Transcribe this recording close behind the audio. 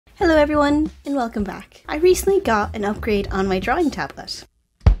Hello everyone, and welcome back. I recently got an upgrade on my drawing tablet.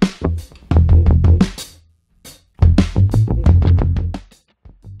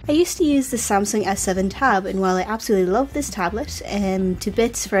 I used to use the Samsung S7 Tab, and while I absolutely love this tablet to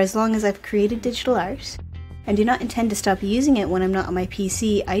bits for as long as I've created digital art, and do not intend to stop using it when I'm not on my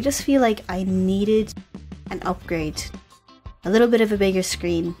PC, I just feel like I needed an upgrade. A little bit of a bigger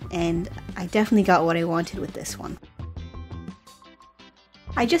screen, and I definitely got what I wanted with this one.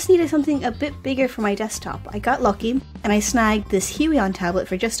 I just needed something a bit bigger for my desktop. I got lucky and I snagged this Huion tablet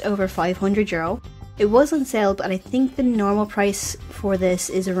for just over €500. It was on sale, but I think the normal price for this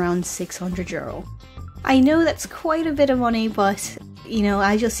is around €600. I know that's quite a bit of money, but you know,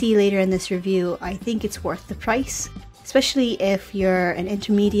 as you'll see later in this review, I think it's worth the price. Especially if you're an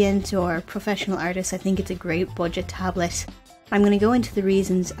intermediate or professional artist, I think it's a great budget tablet. I'm going to go into the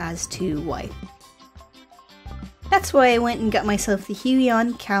reasons as to why. That's why I went and got myself the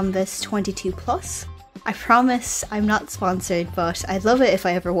Huion Kamvas 22 Plus. I promise I'm not sponsored, but I'd love it if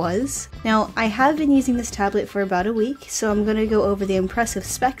I ever was. Now, I have been using this tablet for about a week, so I'm going to go over the impressive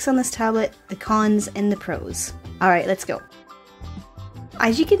specs on this tablet, the cons and the pros. Alright, let's go.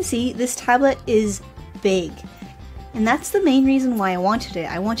 As you can see, this tablet is big, and that's the main reason why I wanted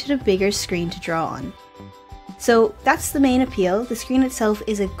it. I wanted a bigger screen to draw on. So that's the main appeal. The screen itself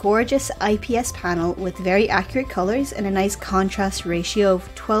is a gorgeous IPS panel with very accurate colours and a nice contrast ratio of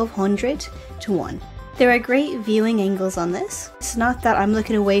 1200 to 1. There are great viewing angles on this. It's not that I'm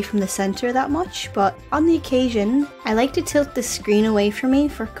looking away from the centre that much, but on the occasion, I like to tilt the screen away from me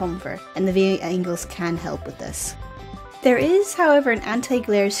for comfort, and the viewing angles can help with this. There is, however, an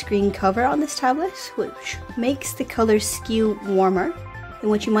anti-glare screen cover on this tablet, which makes the colours skew warmer than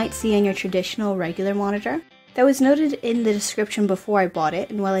what you might see on your traditional regular monitor. That was noted in the description before I bought it,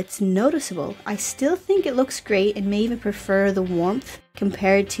 and while it's noticeable, I still think it looks great and may even prefer the warmth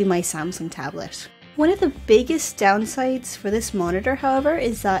compared to my Samsung tablet. One of the biggest downsides for this monitor, however,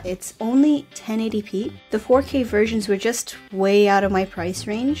 is that it's only 1080p. The 4K versions were just way out of my price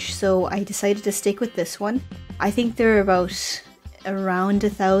range, so I decided to stick with this one. I think they're about around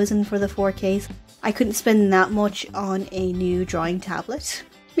 $1,000 for the 4Ks. I couldn't spend that much on a new drawing tablet.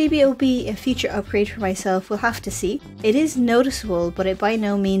 Maybe it'll be a future upgrade for myself, we'll have to see. It is noticeable, but it by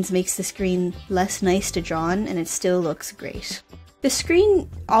no means makes the screen less nice to draw on, and it still looks great. The screen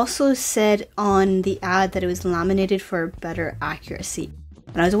also said on the ad that it was laminated for better accuracy,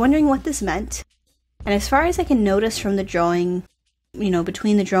 and I was wondering what this meant. And as far as I can notice from the drawing,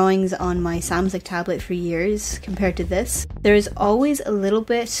 between the drawings on my Samsung tablet for years compared to this, there is always a little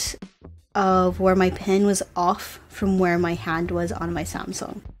bit of where my pen was off from where my hand was on my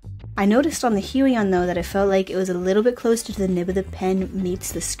Samsung. I noticed on the Huion though that it felt like it was a little bit closer to the nib of the pen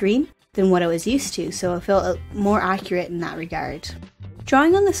meets the screen than what I was used to, so it felt more accurate in that regard.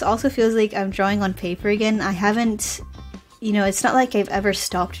 Drawing on this also feels like I'm drawing on paper again. I haven't, it's not like I've ever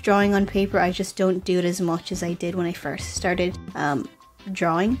stopped drawing on paper, I just don't do it as much as I did when I first started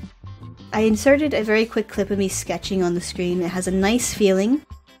drawing. I inserted a very quick clip of me sketching on the screen. It has a nice feeling,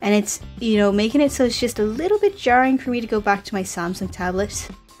 and it's, making it so it's just a little bit jarring for me to go back to my Samsung tablet.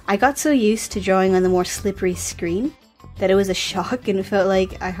 I got so used to drawing on the more slippery screen that it was a shock, and it felt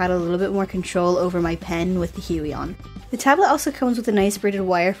like I had a little bit more control over my pen with the Huion. The tablet also comes with a nice braided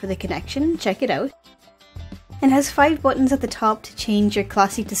wire for the connection, check it out. And has 5 buttons at the top to change your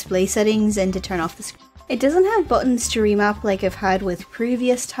classic display settings and to turn off the screen. It doesn't have buttons to remap like I've had with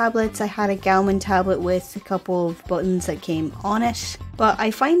previous tablets. I had a Kwon tablet with a couple of buttons that came on it, but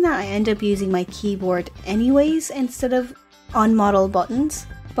I find that I end up using my keyboard anyways instead of on-model buttons.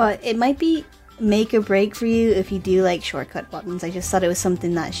 But it might be make or break for you if you do like shortcut buttons. I just thought it was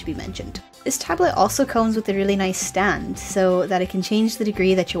something that should be mentioned. This tablet also comes with a really nice stand so that it can change the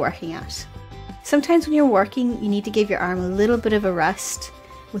degree that you're working at. Sometimes when you're working, you need to give your arm a little bit of a rest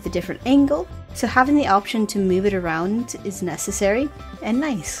with a different angle, so having the option to move it around is necessary and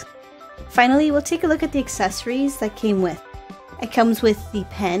nice. Finally, we'll take a look at the accessories that came with. It comes with the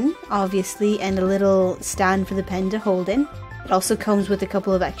pen, obviously, and a little stand for the pen to hold in. It also comes with a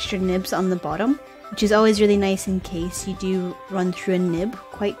couple of extra nibs on the bottom, which is always really nice in case you do run through a nib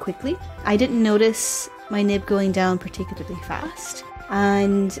quite quickly. I didn't notice my nib going down particularly fast,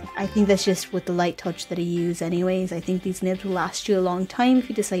 and I think that's just with the light touch that I use anyways. I think these nibs will last you a long time if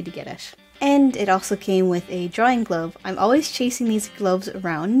you decide to get it. And it also came with a drawing glove. I'm always chasing these gloves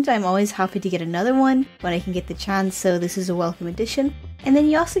around. I'm always happy to get another one when I can get the chance, so this is a welcome addition. And then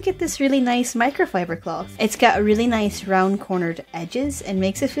you also get this really nice microfiber cloth. It's got really nice round cornered edges and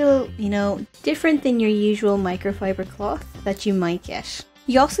makes it feel, different than your usual microfiber cloth that you might get.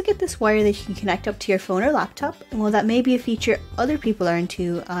 You also get this wire that you can connect up to your phone or laptop, and while that may be a feature other people are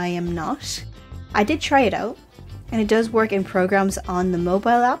into, I am not. I did try it out, and it does work in programs on the mobile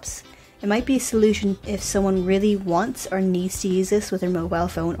apps. It might be a solution if someone really wants or needs to use this with their mobile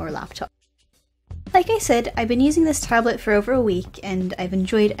phone or laptop. Like I said, I've been using this tablet for over a week, and I've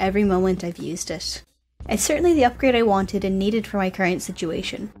enjoyed every moment I've used it. It's certainly the upgrade I wanted and needed for my current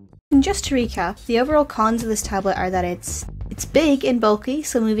situation. And just to recap, the overall cons of this tablet are that it's big and bulky,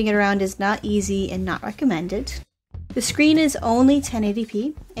 so moving it around is not easy and not recommended. The screen is only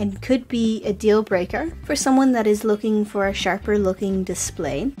 1080p and could be a deal breaker for someone that is looking for a sharper looking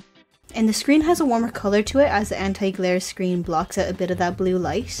display. And the screen has a warmer colour to it as the anti-glare screen blocks out a bit of that blue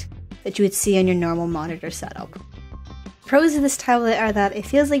light that you would see on your normal monitor setup. Pros of this tablet are that it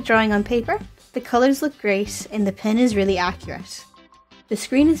feels like drawing on paper, the colours look great, and the pen is really accurate. The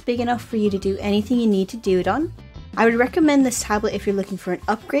screen is big enough for you to do anything you need to do it on. I would recommend this tablet if you're looking for an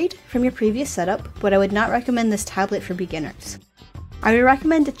upgrade from your previous setup, but I would not recommend this tablet for beginners. I would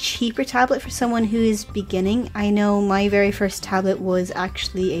recommend a cheaper tablet for someone who is beginning. I know my very first tablet was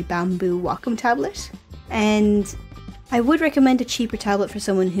actually a bamboo Wacom tablet, and I would recommend a cheaper tablet for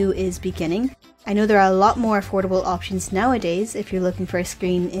someone who is beginning. I know there are a lot more affordable options nowadays if you're looking for a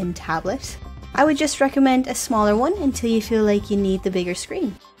screen in tablet. I would just recommend a smaller one until you feel like you need the bigger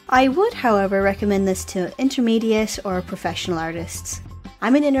screen. I would, however, recommend this to intermediate or professional artists.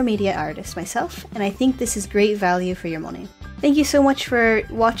 I'm an intermediate artist myself, and I think this is great value for your money. Thank you so much for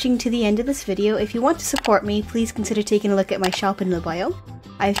watching to the end of this video. If you want to support me, please consider taking a look at my shop in the bio.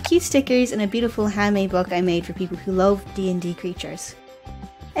 I have cute stickers and a beautiful handmade book I made for people who love D&D creatures.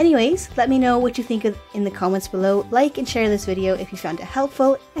 Anyways, let me know what you think in the comments below, like and share this video if you found it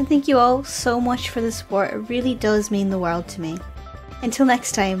helpful, and thank you all so much for the support, it really does mean the world to me. Until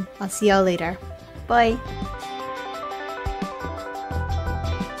next time, I'll see y'all later. Bye!